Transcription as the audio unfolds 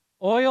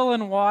Oil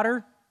and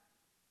water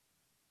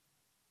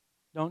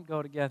don't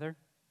go together.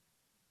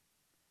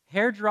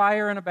 Hair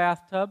dryer in a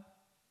bathtub,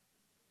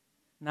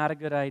 not a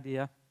good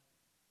idea.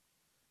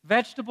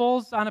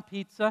 Vegetables on a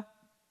pizza,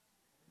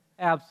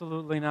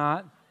 absolutely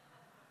not.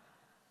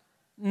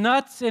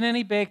 Nuts in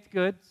any baked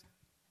goods,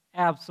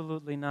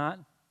 absolutely not.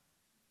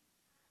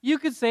 You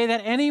could say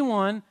that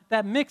anyone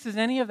that mixes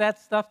any of that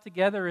stuff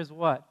together is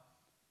what?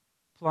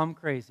 Plumb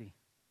crazy.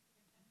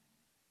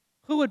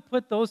 Who would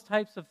put those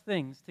types of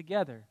things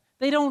together?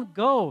 They don't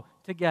go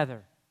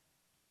together.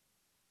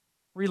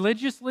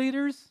 Religious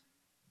leaders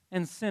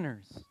and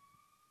sinners.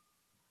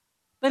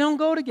 They don't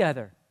go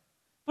together.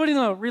 Putting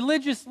a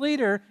religious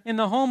leader in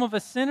the home of a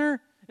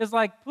sinner is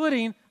like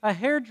putting a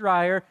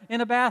hairdryer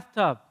in a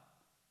bathtub.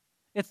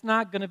 It's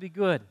not going to be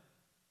good.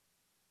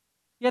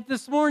 Yet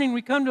this morning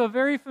we come to a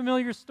very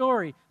familiar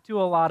story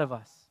to a lot of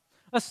us.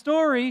 A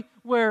story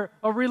where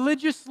a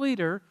religious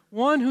leader,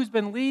 one who's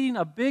been leading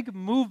a big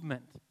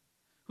movement,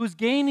 who's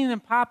gaining in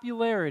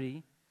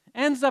popularity,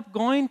 ends up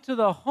going to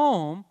the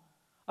home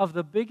of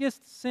the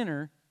biggest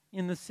sinner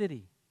in the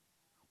city.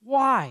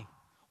 Why?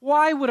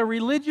 Why would a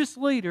religious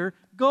leader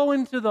go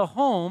into the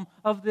home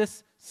of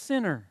this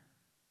sinner?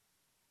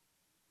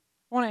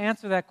 I want to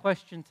answer that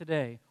question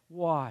today.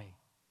 Why?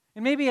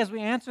 And maybe as we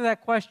answer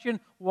that question,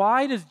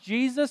 why does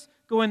Jesus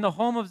go in the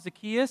home of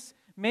Zacchaeus?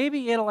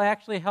 Maybe it'll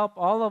actually help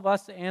all of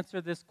us to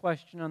answer this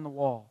question on the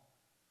wall.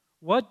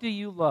 What do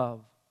you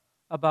love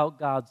about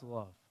God's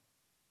love?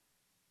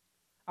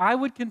 I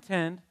would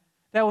contend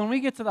that when we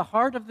get to the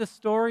heart of this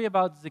story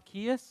about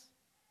Zacchaeus,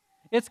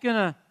 it's going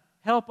to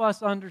help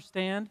us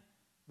understand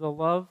the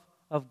love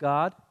of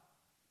God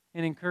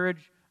and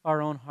encourage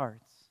our own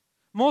hearts.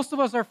 Most of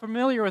us are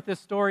familiar with this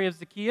story of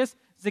Zacchaeus.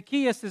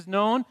 Zacchaeus is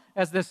known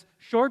as this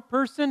short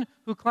person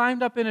who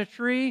climbed up in a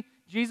tree.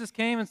 Jesus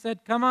came and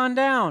said, "Come on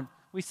down."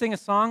 We sing a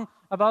song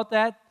about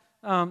that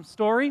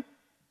story.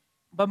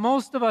 But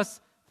most of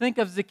us think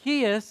of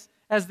Zacchaeus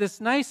as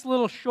this nice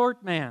little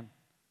short man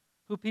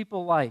who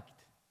people liked.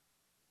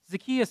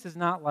 Zacchaeus is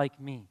not like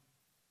me.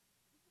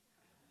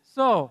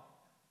 So,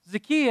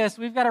 Zacchaeus,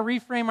 we've got to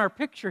reframe our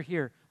picture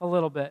here a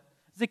little bit.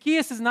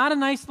 Zacchaeus is not a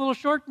nice little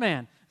short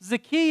man.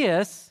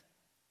 Zacchaeus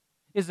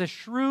is a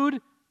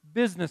shrewd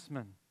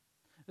businessman.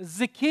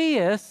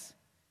 Zacchaeus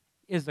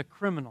is a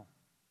criminal.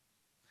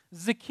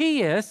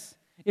 Zacchaeus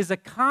is a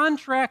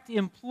contract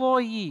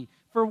employee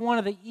for one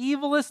of the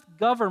evilest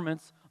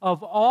governments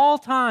of all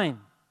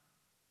time.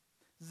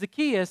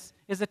 Zacchaeus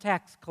is a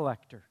tax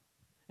collector.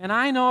 And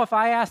I know if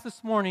I asked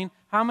this morning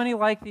how many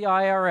like the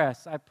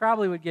IRS, I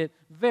probably would get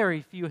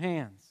very few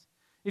hands.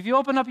 If you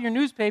open up your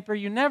newspaper,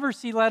 you never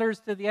see letters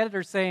to the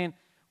editor saying,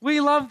 "We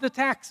love the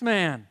tax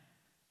man."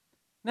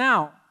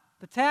 Now,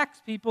 the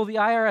tax people, the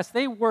IRS,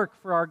 they work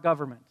for our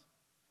government.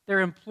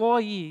 They're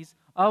employees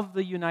of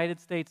the United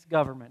States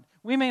government.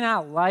 We may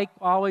not like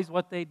always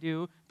what they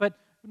do, but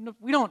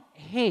we don't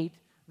hate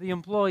the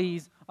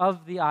employees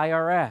of the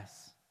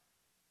IRS.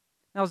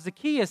 Now,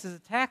 Zacchaeus is a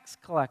tax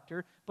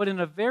collector, but in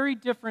a very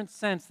different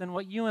sense than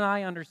what you and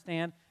I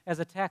understand as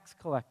a tax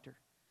collector.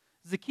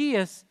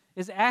 Zacchaeus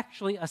is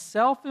actually a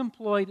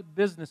self-employed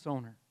business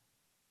owner.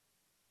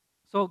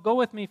 So go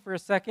with me for a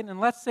second, and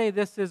let's say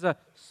this is a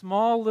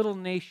small little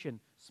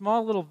nation,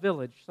 small little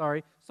village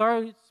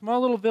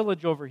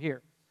over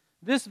here.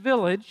 This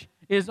village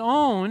is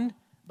owned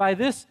by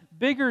this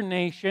bigger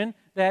nation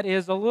that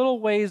is a little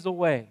ways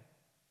away.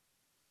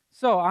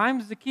 So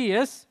I'm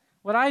Zacchaeus.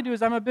 What I do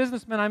is I'm a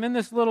businessman. I'm in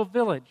this little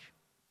village.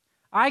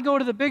 I go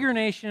to the bigger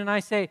nation and I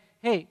say,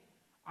 "Hey,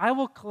 I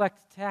will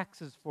collect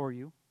taxes for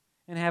you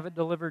and have it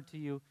delivered to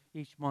you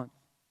each month."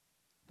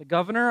 The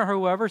governor or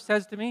whoever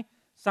says to me,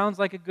 "Sounds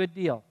like a good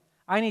deal.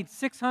 I need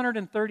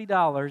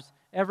 $630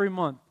 every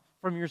month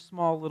from your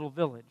small little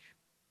village."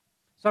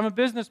 So I'm a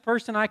business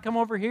person. I come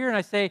over here and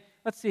I say,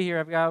 let's see here.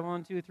 I've got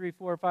 1, 2, 3,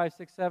 4, 5,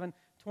 6, 7,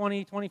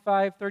 20,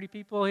 25, 30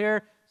 people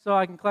here. So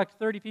I can collect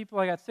 30 people.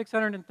 I got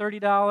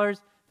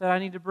 $630 that I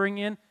need to bring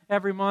in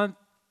every month.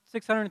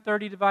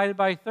 630 divided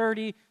by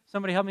 30.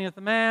 Somebody help me with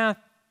the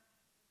math.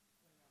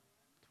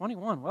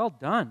 21. Well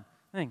done.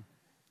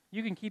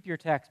 You can keep your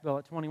tax bill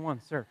at 21,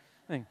 sir.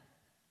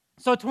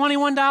 So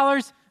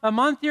 $21 a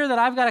month here that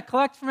I've got to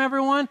collect from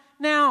everyone.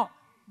 Now,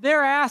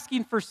 they're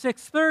asking for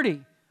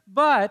 $630,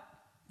 but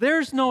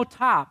there's no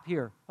top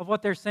here of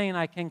what they're saying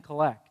I can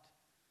collect.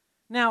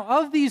 Now,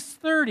 of these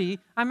 30,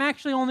 I'm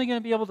actually only going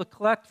to be able to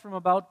collect from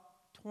about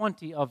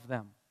 20 of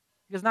them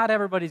because not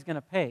everybody's going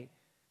to pay.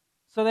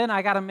 So then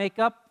I got to make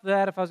up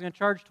that. If I was going to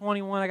charge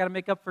 21, I got to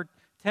make up for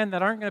 10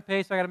 that aren't going to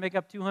pay, so I got to make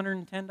up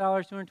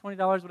 $210,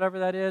 $220, whatever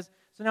that is.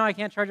 So now I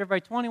can't charge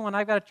everybody 21.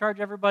 I've got to charge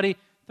everybody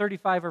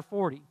 35 or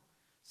 40.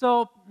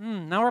 So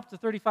now we're up to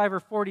 $35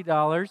 or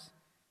 $40.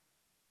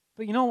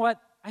 But you know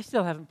what? I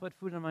still haven't put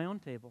food on my own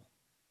table.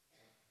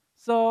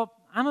 So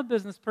I'm a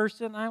business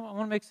person. I want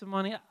to make some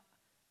money.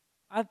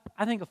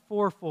 I think a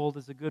fourfold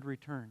is a good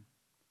return.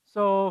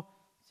 So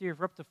see, if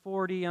we're up to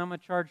 40, I'm going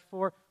to charge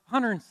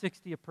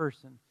 $160 a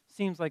person.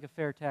 Seems like a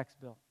fair tax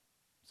bill.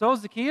 So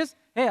Zacchaeus,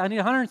 hey, I need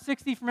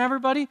 160 from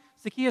everybody.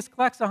 Zacchaeus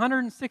collects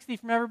 160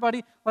 from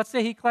everybody. Let's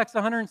say he collects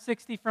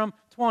 160 from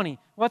 20.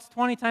 What's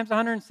 20 times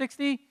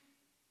 160?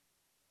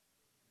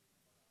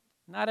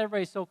 Not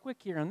everybody's so quick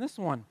here on this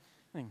one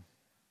thing.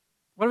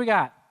 What do we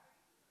got?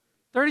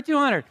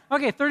 3,200.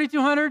 Okay,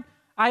 3,200.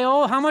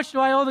 How much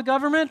do I owe the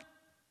government?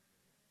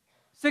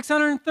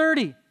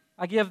 630.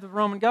 I give the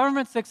Roman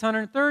government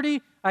 630.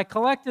 I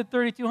collected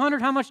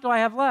 3,200. How much do I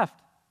have left?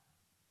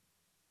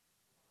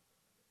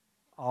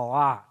 A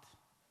lot.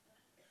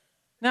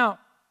 Now,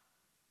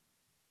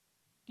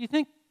 do you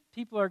think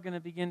people are going to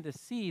begin to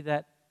see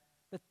that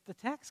the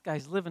tax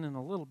guy's living in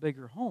a little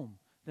bigger home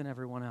than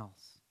everyone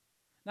else?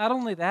 Not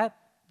only that,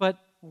 but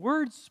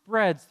word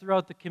spreads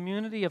throughout the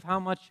community of how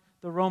much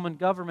the Roman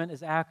government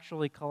is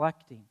actually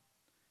collecting.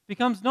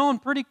 Becomes known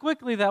pretty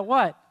quickly that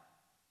what?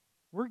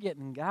 We're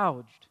getting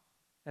gouged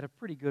at a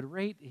pretty good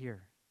rate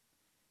here.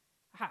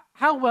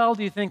 How well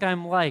do you think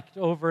I'm liked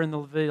over in the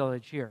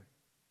village here?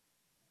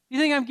 You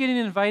think I'm getting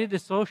invited to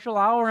social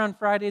hour on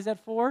Fridays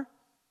at 4?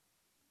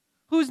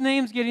 Whose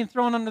name's getting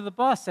thrown under the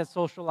bus at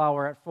social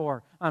hour at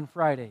 4 on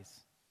Fridays?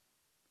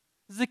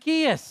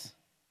 Zacchaeus,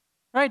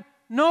 right?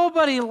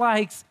 Nobody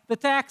likes the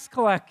tax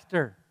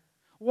collector.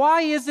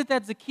 Why is it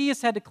that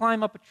Zacchaeus had to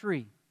climb up a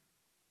tree?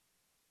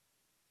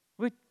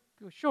 He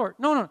was short.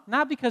 No,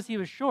 not because he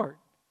was short.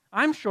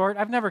 I'm short.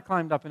 I've never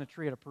climbed up in a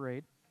tree at a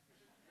parade.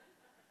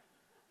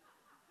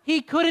 He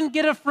couldn't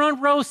get a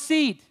front row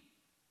seat.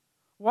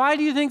 Why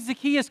do you think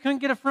Zacchaeus couldn't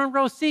get a front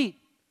row seat?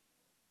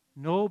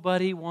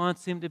 Nobody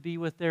wants him to be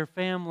with their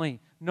family.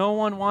 No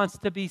one wants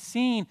to be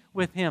seen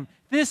with him.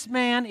 This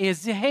man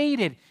is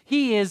hated.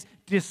 He is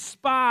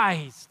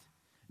despised.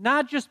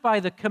 Not just by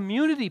the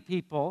community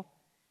people,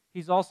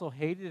 he's also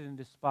hated and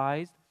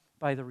despised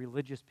by the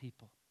religious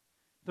people.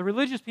 The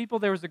religious people,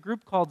 there was a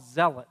group called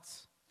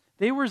Zealots.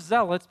 They were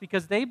zealots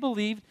because they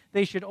believed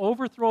they should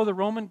overthrow the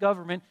Roman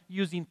government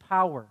using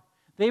power.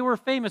 They were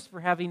famous for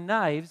having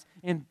knives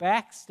and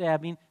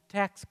backstabbing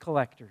tax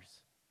collectors.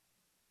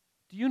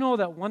 Do you know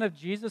that one of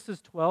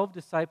Jesus' 12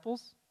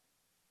 disciples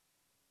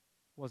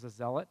was a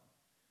zealot?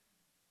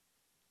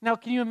 Now,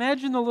 can you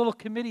imagine the little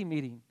committee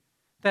meeting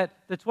that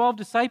the 12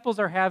 disciples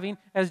are having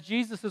as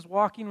Jesus is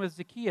walking with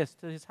Zacchaeus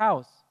to his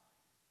house?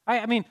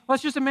 I mean,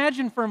 let's just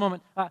imagine for a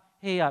moment.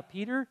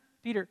 Peter,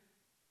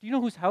 do you know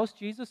whose house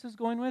Jesus is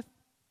going with?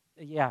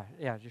 Yeah,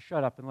 just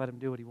shut up and let him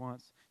do what he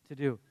wants to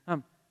do.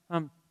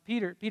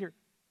 Peter,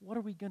 what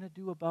are we going to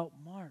do about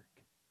Mark?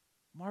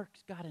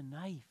 Mark's got a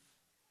knife.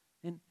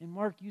 And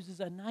Mark uses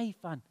a knife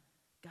on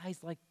guys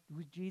like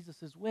who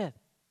Jesus is with.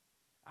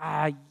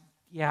 I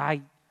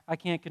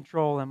can't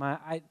control him.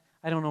 I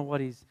don't know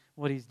what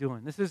he's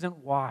doing. This isn't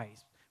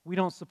wise. We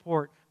don't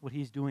support what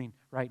he's doing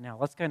right now.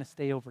 Let's kind of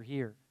stay over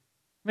here.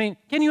 I mean,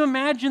 can you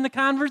imagine the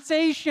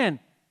conversation?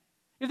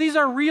 If these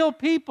are real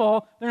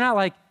people, they're not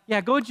like, yeah,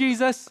 go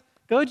Jesus,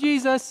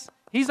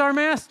 he's our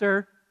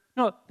master.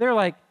 No, they're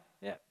like,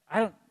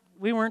 yeah,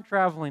 we weren't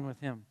traveling with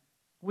him.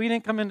 We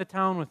didn't come into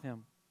town with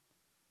him.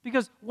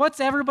 Because what's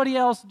everybody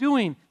else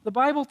doing? The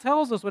Bible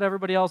tells us what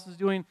everybody else is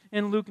doing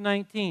in Luke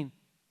 19.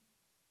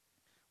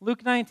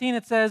 Luke 19,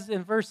 it says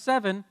in verse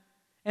 7,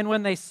 and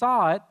when they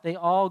saw it, they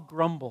all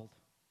grumbled.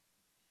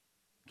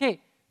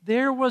 Okay,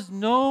 there was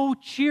no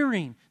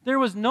cheering. There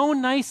was no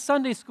nice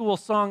Sunday school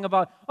song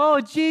about,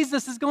 oh,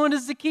 Jesus is going to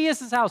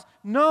Zacchaeus' house.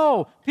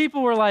 No,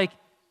 people were like,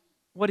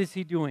 what is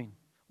he doing?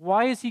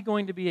 Why is he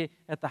going to be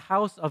at the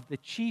house of the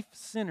chief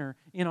sinner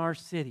in our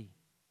city?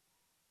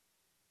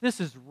 This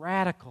is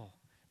radical.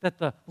 That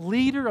the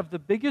leader of the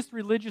biggest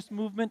religious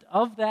movement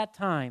of that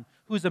time,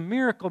 who's a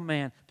miracle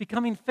man,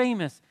 becoming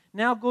famous,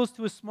 now goes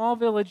to a small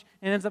village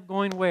and ends up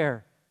going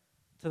where?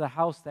 To the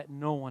house that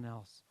no one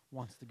else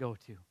wants to go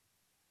to.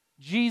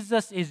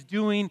 Jesus is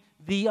doing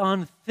the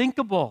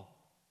unthinkable.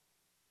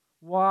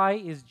 Why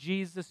is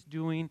Jesus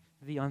doing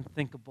the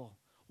unthinkable?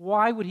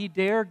 Why would he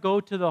dare go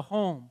to the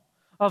home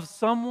of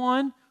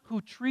someone who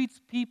treats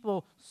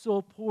people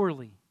so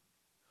poorly?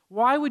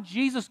 Why would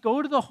Jesus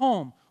go to the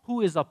home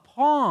who is a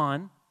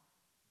pawn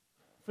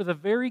for the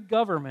very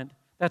government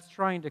that's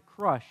trying to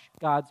crush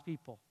God's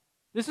people?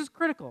 This is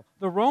critical.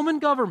 The Roman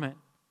government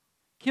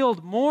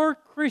killed more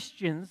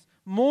Christians,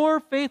 more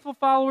faithful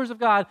followers of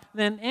God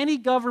than any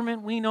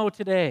government we know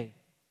today.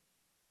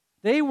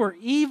 They were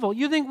evil.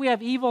 You think we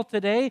have evil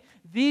today?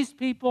 These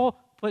people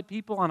put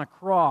people on a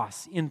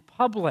cross in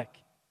public.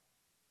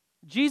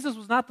 Jesus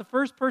was not the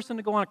first person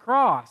to go on a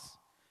cross.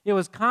 It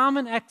was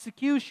common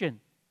execution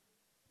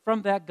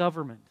from that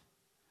government.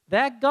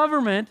 That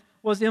government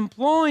was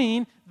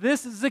employing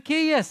this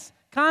Zacchaeus,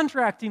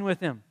 contracting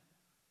with him.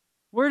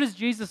 Where does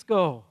Jesus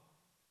go?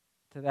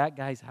 To that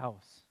guy's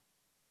house.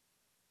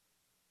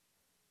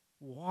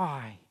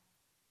 Why?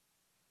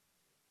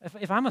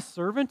 If I'm a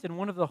servant in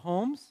one of the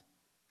homes,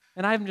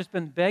 and I've just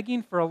been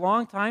begging for a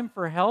long time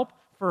for help,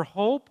 for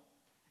hope,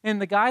 and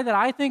the guy that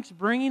I think's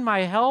bringing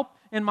my help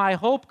and my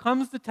hope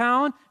comes to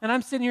town, and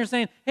I'm sitting here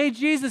saying, hey,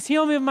 Jesus,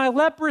 heal me of my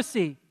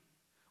leprosy.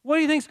 What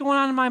do you think's going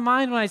on in my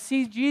mind when I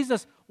see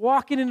Jesus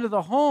walking into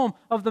the home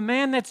of the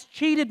man that's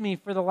cheated me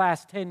for the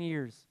last 10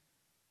 years.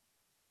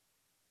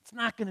 It's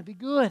not going to be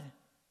good.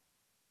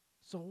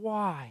 So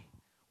why?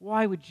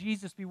 Why would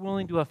Jesus be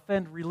willing to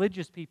offend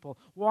religious people?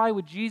 Why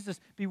would Jesus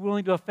be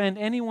willing to offend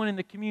anyone in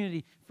the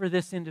community for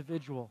this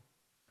individual?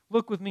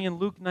 Look with me in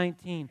Luke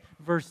 19,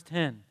 verse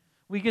 10.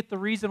 We get the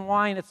reason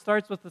why, and it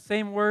starts with the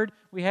same word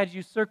we had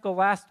you circle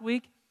last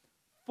week,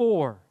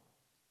 for.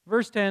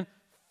 Verse 10,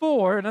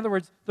 for, in other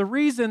words, the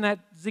reason that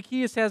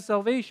Zacchaeus has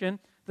salvation,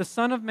 the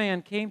Son of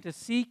Man came to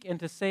seek and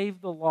to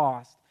save the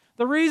lost.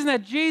 The reason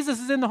that Jesus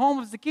is in the home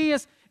of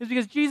Zacchaeus is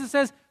because Jesus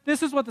says,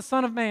 this is what the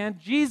Son of Man,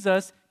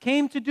 Jesus,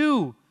 came to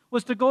do,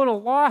 was to go to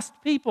lost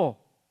people.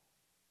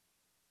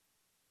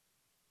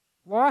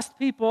 Lost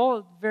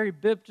people,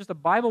 just a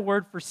Bible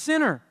word for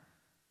sinner.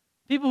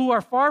 People who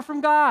are far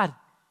from God.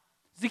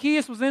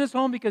 Zacchaeus was in his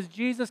home because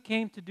Jesus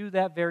came to do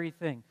that very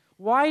thing.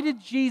 Why did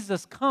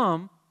Jesus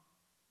come?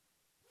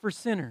 For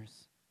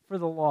sinners, for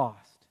the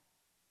lost.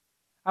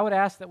 I would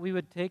ask that we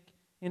would take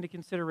into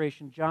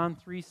consideration John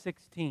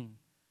 3:16.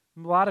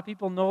 A lot of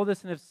people know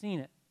this and have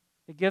seen it.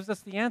 It gives us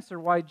the answer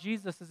why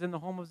Jesus is in the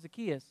home of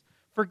Zacchaeus.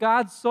 For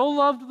God so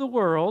loved the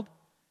world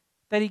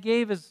that he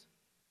gave his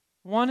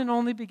one and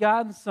only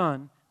begotten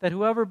Son, that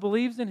whoever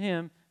believes in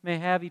him may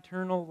have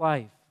eternal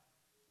life.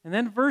 And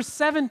then verse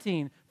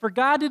 17, for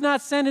God did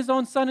not send his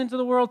own Son into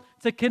the world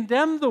to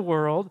condemn the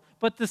world,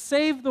 but to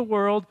save the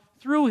world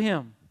through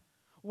him.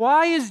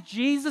 Why is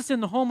Jesus in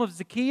the home of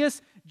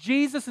Zacchaeus?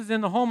 Jesus is in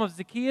the home of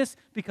Zacchaeus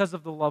because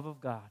of the love of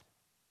God.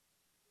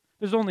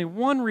 There's only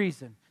one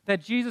reason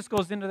that Jesus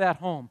goes into that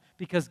home,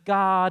 because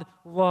God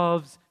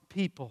loves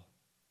people.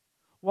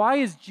 Why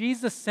is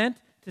Jesus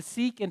sent to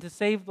seek and to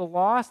save the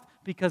lost?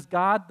 Because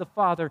God the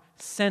Father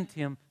sent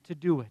him to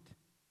do it.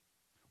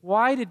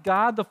 Why did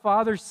God the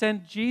Father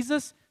send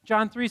Jesus?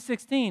 John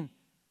 3:16.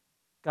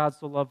 God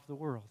so loved the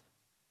world.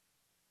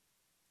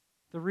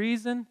 The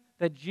reason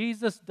that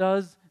Jesus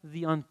does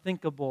the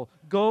unthinkable,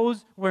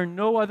 goes where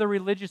no other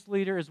religious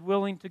leader is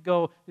willing to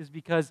go, is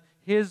because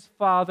his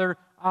Father,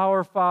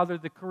 our Father,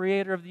 the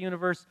Creator of the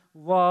universe,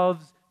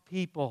 loves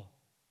people.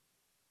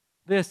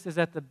 This is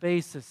at the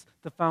basis,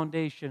 the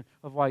foundation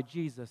of why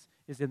Jesus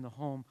is in the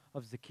home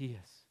of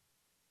Zacchaeus.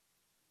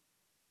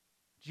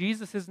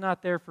 Jesus is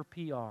not there for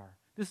PR.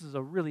 This is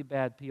a really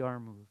bad PR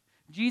move.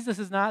 Jesus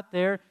is not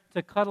there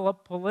to cuddle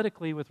up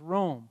politically with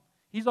Rome.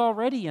 He's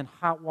already in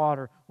hot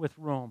water with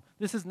Rome.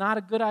 This is not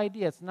a good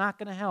idea. It's not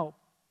going to help.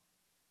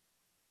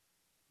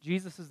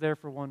 Jesus is there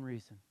for one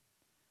reason.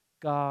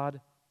 God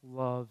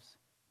loves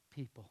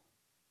people.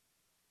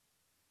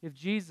 If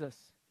Jesus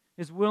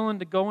is willing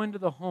to go into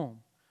the home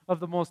of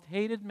the most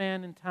hated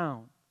man in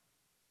town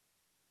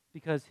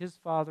because his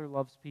Father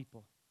loves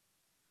people,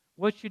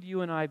 what should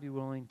you and I be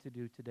willing to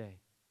do today?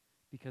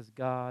 Because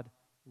God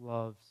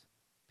loves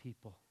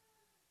people.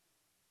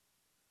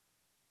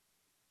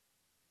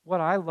 What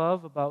I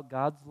love about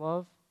God's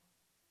love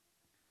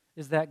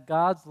is that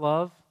God's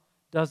love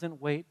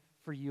doesn't wait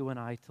for you and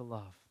I to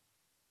love.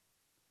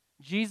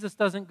 Jesus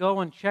doesn't go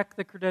and check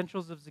the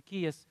credentials of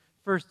Zacchaeus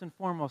first and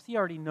foremost. He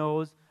already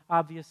knows,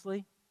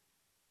 obviously.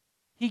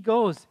 He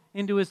goes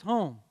into his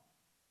home.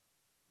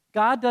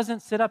 God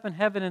doesn't sit up in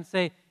heaven and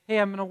say, hey,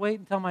 I'm going to wait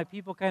until my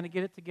people kind of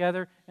get it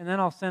together and then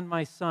I'll send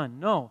my Son.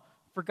 No,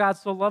 for God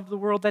so loved the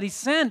world that he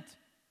sent.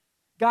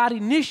 God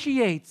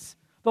initiates.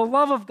 The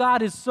love of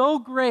God is so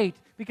great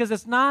because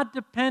it's not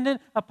dependent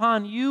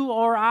upon you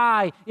or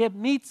I. It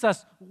meets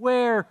us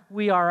where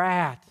we are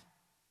at.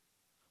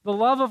 The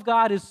love of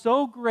God is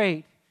so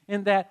great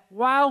in that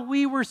while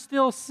we were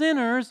still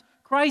sinners,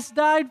 Christ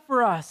died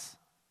for us.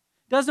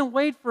 Doesn't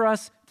wait for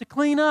us to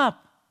clean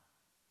up.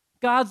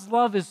 God's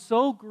love is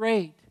so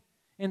great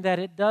in that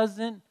it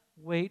doesn't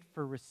wait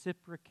for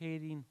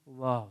reciprocating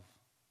love.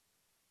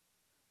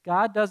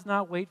 God does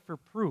not wait for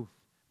proof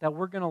that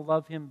we're going to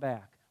love him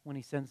back when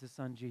he sends his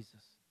Son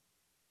Jesus.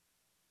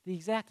 The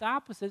exact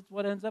opposite is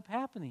what ends up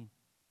happening.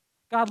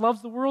 God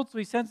loves the world, so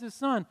he sends his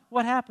Son.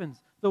 What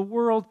happens? The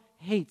world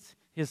hates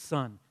his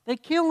Son. They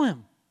kill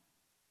him.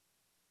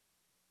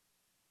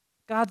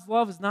 God's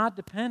love is not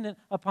dependent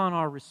upon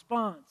our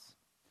response.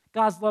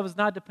 God's love is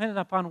not dependent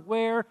upon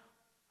where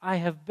I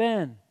have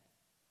been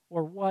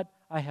or what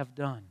I have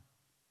done.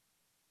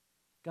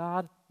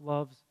 God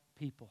loves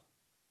people.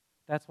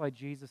 That's why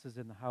Jesus is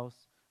in the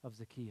house of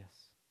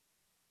Zacchaeus.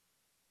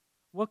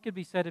 What could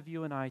be said of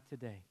you and I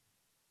today?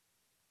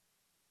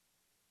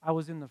 I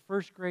was in the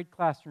first grade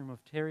classroom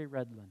of Terry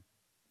Redlin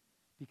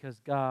because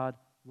God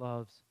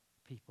loves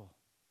people.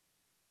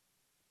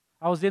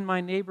 I was in my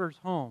neighbor's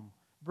home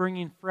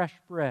bringing fresh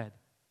bread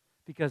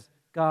because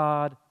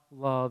God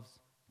loves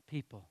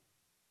people.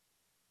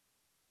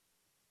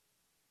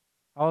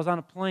 I was on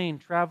a plane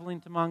traveling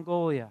to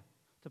Mongolia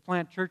to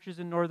plant churches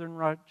in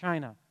northern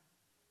China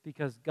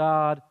because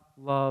God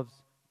loves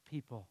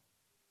people.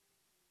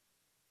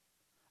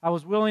 I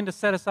was willing to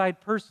set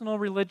aside personal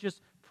religious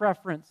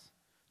preference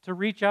to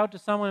reach out to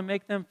someone and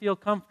make them feel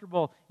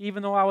comfortable,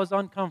 even though I was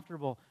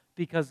uncomfortable,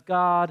 because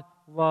God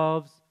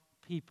loves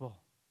people.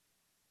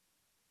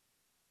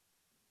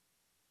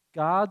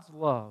 God's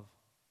love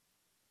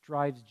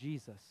drives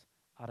Jesus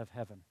out of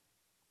heaven.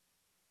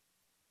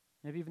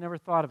 Maybe you've never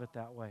thought of it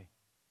that way.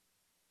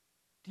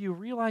 Do you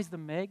realize the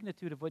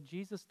magnitude of what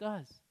Jesus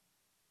does?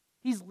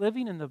 He's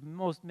living in the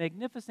most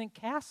magnificent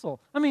castle.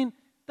 I mean,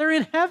 they're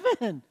in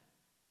heaven.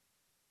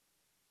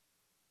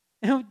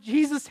 And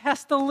Jesus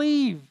has to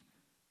leave.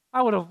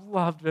 I would have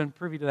loved to have been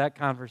privy to that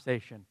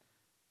conversation.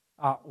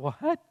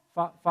 What?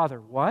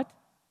 Father, what?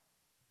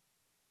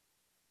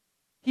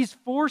 He's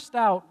forced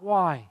out.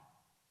 Why?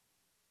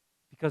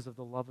 Because of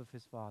the love of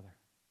his Father.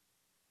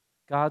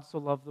 God so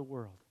loved the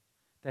world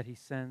that he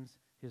sends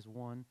his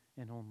one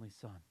and only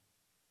Son.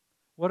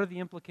 What are the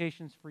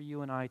implications for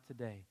you and I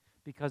today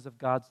because of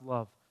God's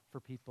love for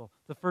people?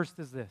 The first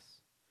is this.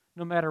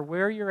 No matter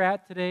where you're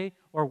at today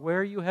or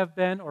where you have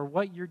been or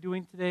what you're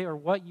doing today or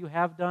what you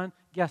have done,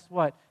 guess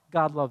what?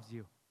 God loves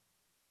you.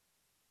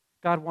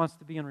 God wants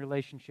to be in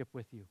relationship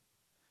with you.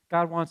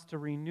 God wants to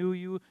renew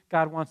you.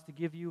 God wants to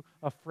give you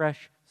a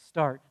fresh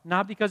start.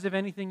 Not because of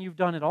anything you've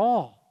done at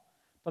all,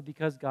 but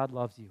because God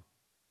loves you.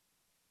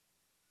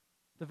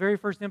 The very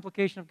first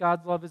implication of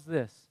God's love is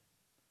this.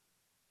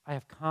 I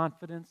have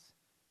confidence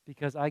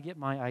because I get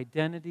my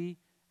identity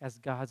as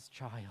God's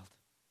child.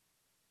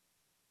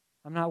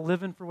 I'm not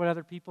living for what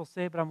other people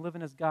say, but I'm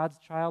living as God's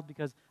child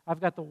because I've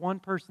got the one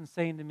person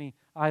saying to me,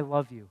 I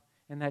love you,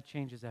 and that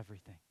changes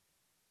everything.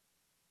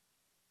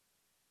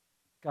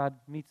 God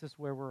meets us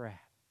where we're at.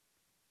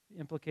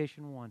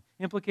 Implication 1.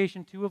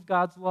 Implication 2 of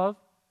God's love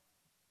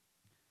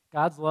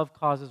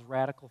causes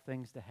radical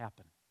things to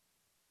happen.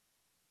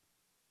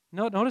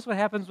 Notice what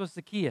happens with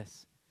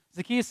Zacchaeus.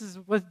 Zacchaeus is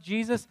with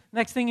Jesus.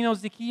 Next thing you know,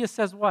 Zacchaeus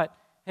says what?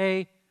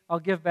 Hey, I'll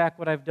give back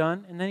what I've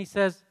done. And then he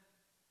says,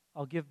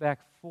 I'll give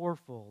back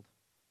fourfold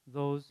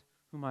those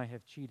whom I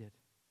have cheated.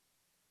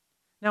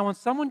 Now, when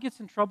someone gets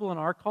in trouble in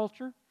our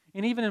culture,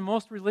 and even in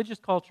most religious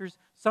cultures,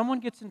 someone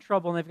gets in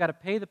trouble and they've got to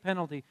pay the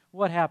penalty,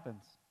 what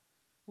happens?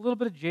 A little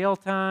bit of jail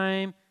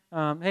time.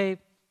 Hey,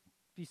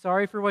 be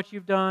sorry for what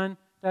you've done,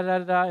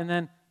 and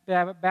then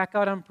back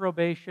out on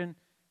probation.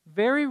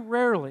 Very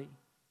rarely,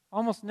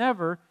 almost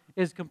never,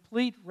 is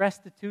complete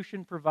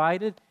restitution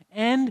provided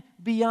and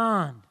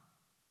beyond.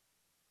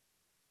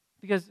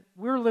 Because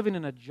we're living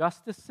in a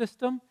justice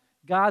system,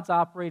 God's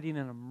operating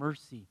in a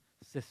mercy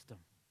system.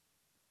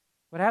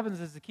 What happens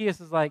is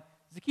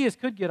Zacchaeus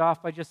could get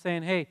off by just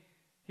saying, hey,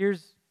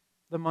 here's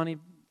the money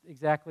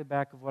exactly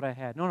back of what I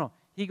had. No,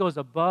 he goes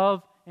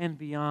above and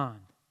beyond.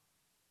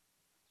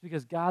 It's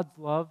because God's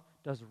love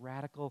does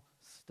radical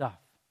stuff.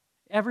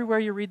 Everywhere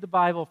you read the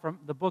Bible, from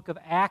the book of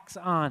Acts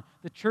on,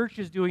 the church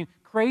is doing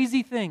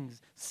crazy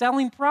things,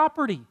 selling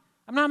property.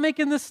 I'm not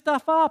making this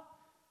stuff up.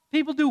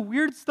 People do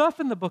weird stuff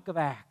in the book of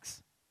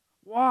Acts.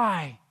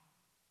 Why?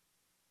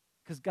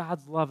 Because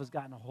God's love has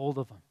gotten a hold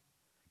of them.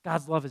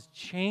 God's love has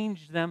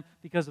changed them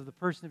because of the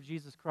person of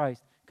Jesus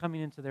Christ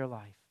coming into their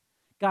life.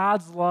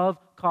 God's love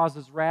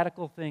causes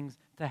radical things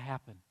to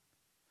happen.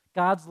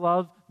 God's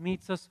love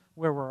meets us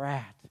where we're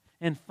at.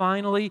 And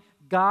finally,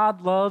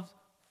 God loves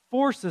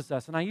forces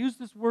us. And I use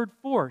this word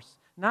force,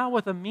 not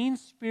with a mean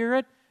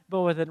spirit,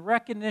 but with a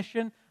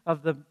recognition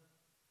of the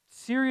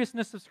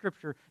seriousness of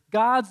Scripture.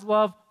 God's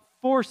love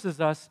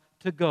forces us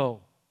to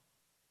go.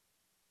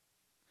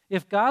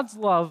 If God's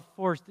love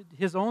forced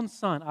his own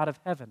Son out of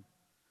heaven,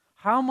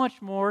 how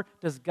much more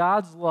does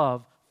God's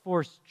love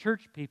force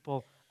church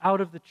people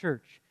out of the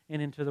church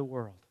and into the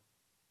world?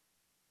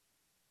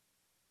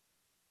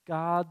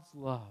 God's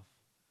love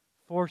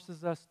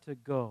forces us to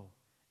go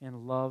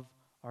and love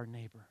our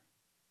neighbor.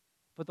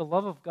 But the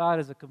love of God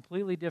is a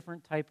completely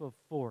different type of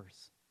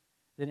force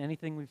than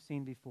anything we've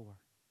seen before.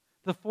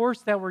 The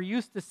force that we're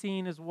used to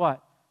seeing is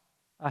what?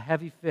 A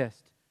heavy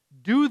fist.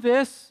 Do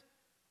this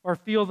or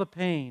feel the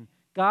pain.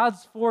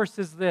 God's force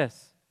is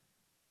this.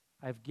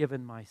 I've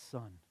given my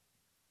Son.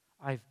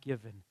 I've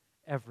given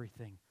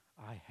everything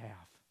I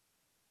have.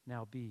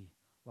 Now be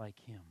like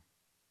him.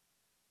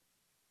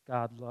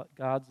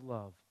 God's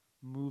love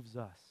moves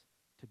us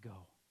to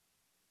go.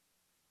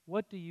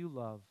 What do you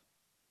love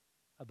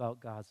about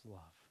God's love?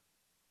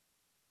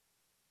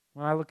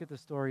 When I look at the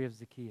story of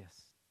Zacchaeus,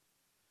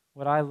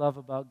 what I love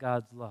about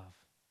God's love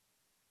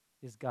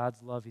is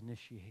God's love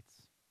initiates.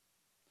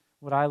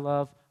 What I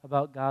love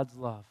about God's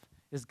love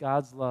is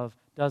God's love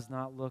does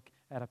not look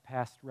at a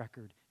past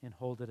record and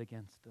hold it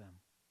against them.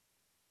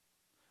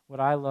 What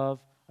I love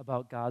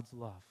about God's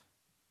love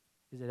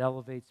is it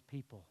elevates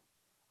people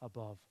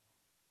above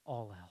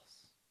all else.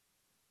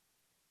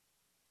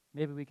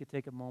 Maybe we could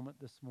take a moment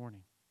this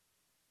morning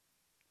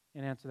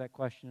and answer that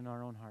question in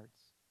our own hearts.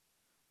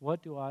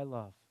 What do I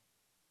love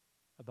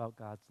about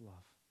God's love?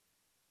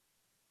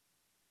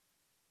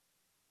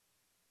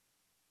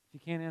 If you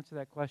can't answer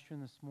that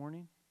question this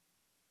morning,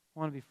 I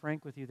want to be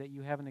frank with you that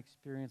you haven't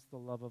experienced the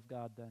love of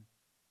God then.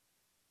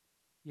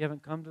 You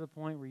haven't come to the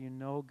point where you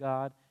know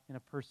God in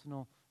a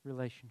personal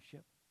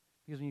relationship.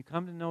 Because when you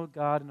come to know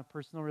God in a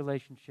personal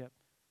relationship,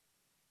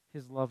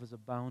 his love is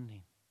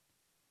abounding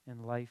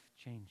and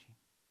life-changing.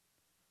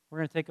 We're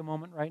going to take a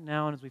moment right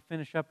now, and as we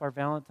finish up our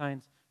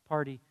Valentine's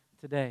party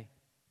today,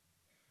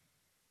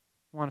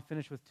 I want to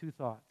finish with two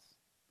thoughts.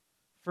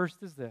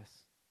 First is this: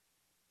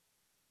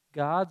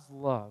 God's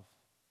love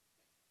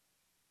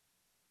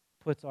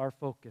puts our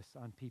focus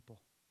on people.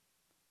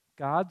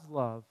 God's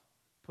love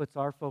puts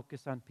our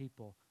focus on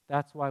people.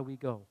 That's why we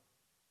go.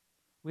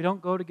 We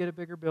don't go to get a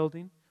bigger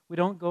building. We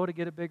don't go to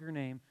get a bigger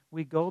name.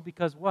 We go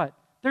because what?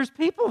 There's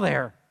people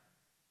there.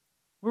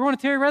 We're going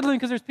to Terry Redland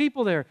because there's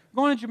people there.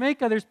 We're going to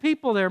Jamaica, there's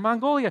people there.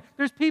 Mongolia,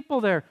 there's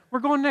people there. We're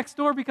going next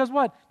door because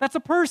what? That's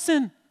a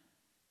person.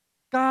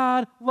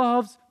 God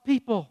loves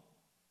people.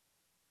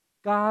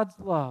 God's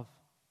love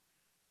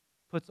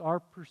puts our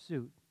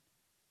pursuit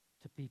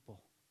to people.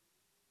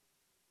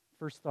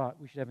 First thought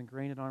we should have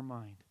ingrained in our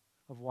mind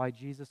of why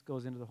Jesus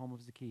goes into the home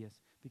of Zacchaeus,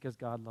 because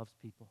God loves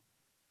people.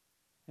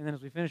 And then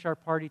as we finish our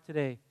party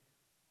today,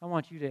 I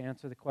want you to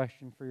answer the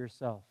question for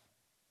yourself.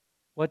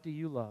 What do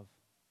you love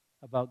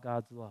about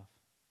God's love?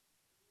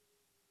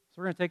 So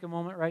we're going to take a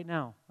moment right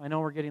now. I know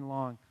we're getting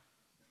long.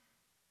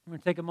 We're going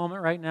to take a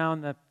moment right now,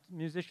 and the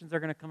musicians are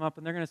going to come up,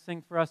 and they're going to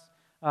sing for us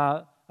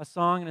a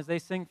song. And as they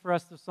sing for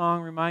us the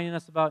song, reminding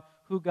us about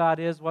who God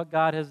is, what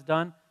God has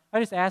done, I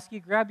just ask you,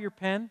 grab your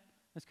pen.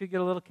 This could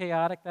get a little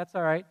chaotic. That's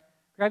all right.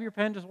 Grab your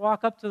pen. Just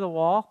walk up to the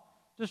wall.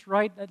 Just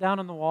write that down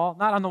on the wall.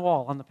 Not on the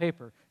wall, on the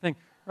paper.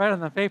 Right on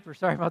the paper.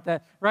 Sorry about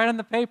that. Right on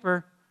the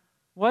paper.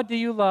 What do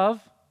you love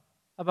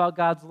about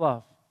God's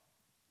love?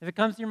 If it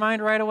comes to your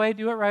mind right away,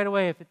 do it right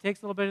away. If it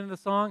takes a little bit into the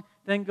song,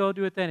 then go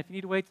do it then. If you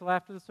need to wait till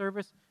after the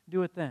service,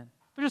 do it then.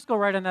 But just go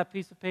right on that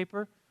piece of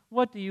paper.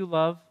 What do you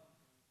love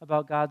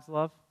about God's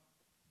love?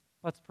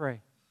 Let's pray.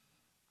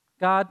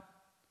 God,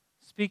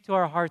 speak to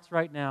our hearts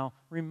right now.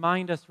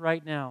 Remind us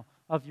right now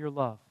of your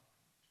love.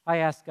 I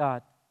ask,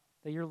 God,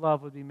 that your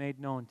love would be made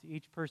known to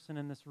each person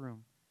in this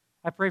room.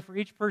 I pray for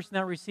each person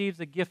that receives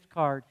a gift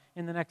card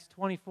in the next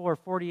 24,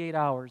 48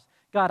 hours.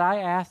 God, I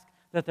ask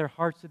that their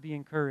hearts would be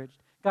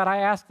encouraged. God, I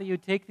ask that you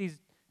would take these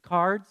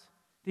cards,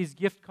 these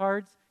gift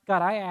cards.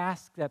 God, I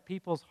ask that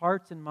people's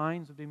hearts and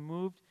minds would be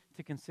moved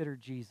to consider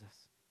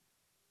Jesus.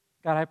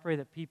 God, I pray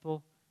that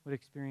people would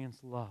experience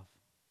love.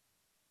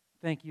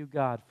 Thank you,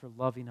 God, for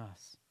loving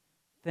us.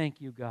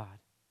 Thank you, God,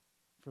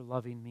 for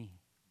loving me.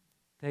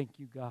 Thank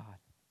you, God,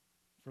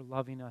 for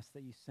loving us,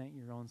 that you sent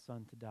your own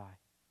Son to die.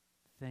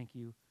 Thank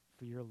you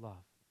for your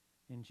love.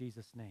 In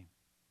Jesus' name,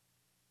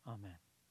 amen.